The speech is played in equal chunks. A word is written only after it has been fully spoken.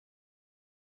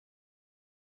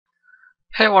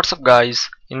Hey, what's up guys?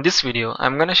 In this video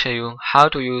I'm gonna show you how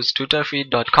to use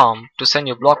twitterfeed.com to send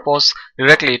your blog posts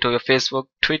directly to your Facebook,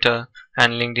 Twitter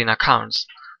and LinkedIn accounts.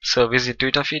 So visit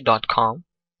twitterfeed.com.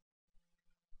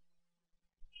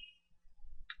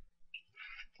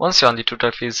 Once you're on the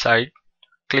Twitterfeed site,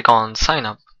 click on sign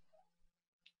up.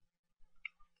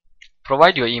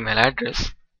 Provide your email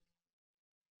address.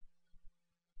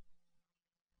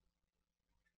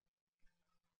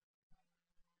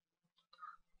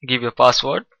 Give your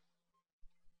password.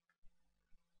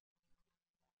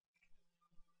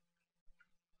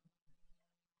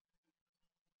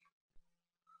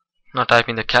 Now type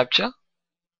in the captcha.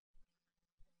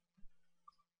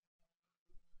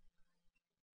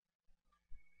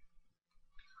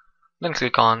 Then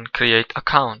click on create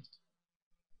account.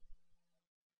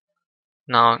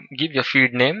 Now give your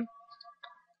feed name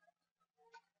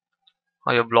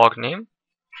or your blog name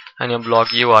and your blog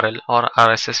URL or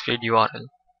RSS feed URL.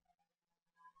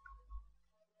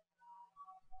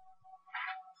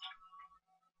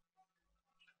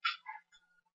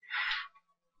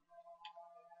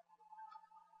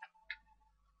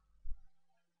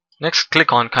 Next,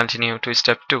 click on continue to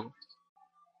step 2.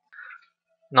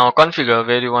 Now configure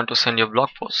where you want to send your blog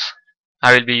posts.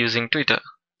 I will be using Twitter.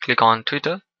 Click on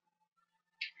Twitter.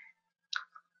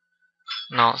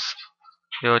 Now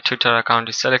your Twitter account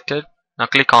is selected. Now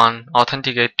click on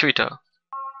authenticate Twitter.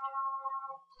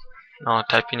 Now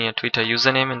type in your Twitter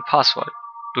username and password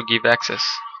to give access.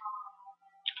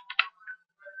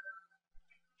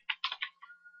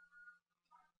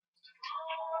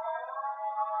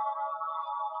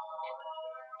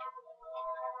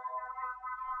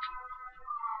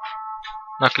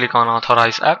 Now click on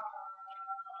authorize app.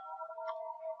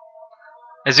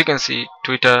 As you can see,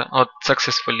 the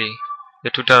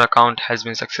Twitter account has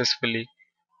been successfully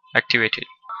activated.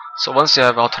 So once you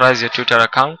have authorized your Twitter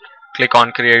account, click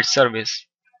on create service.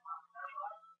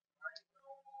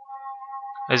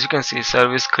 As you can see,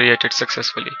 service created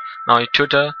successfully. Now your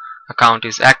Twitter account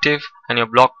is active and your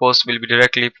blog post will be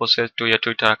directly posted to your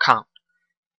Twitter account.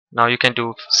 Now you can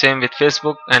do same with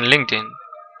Facebook and LinkedIn.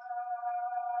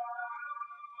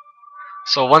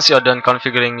 So once you are done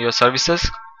configuring your services,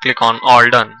 click on all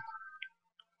done.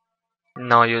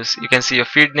 Now you can see your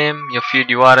feed name, your feed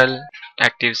URL,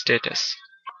 active status.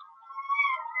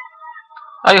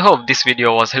 I hope this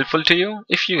video was helpful to you.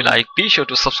 If you like, be sure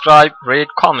to subscribe, rate,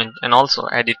 comment and also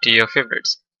add it to your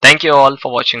favorites. Thank you all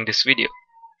for watching this video.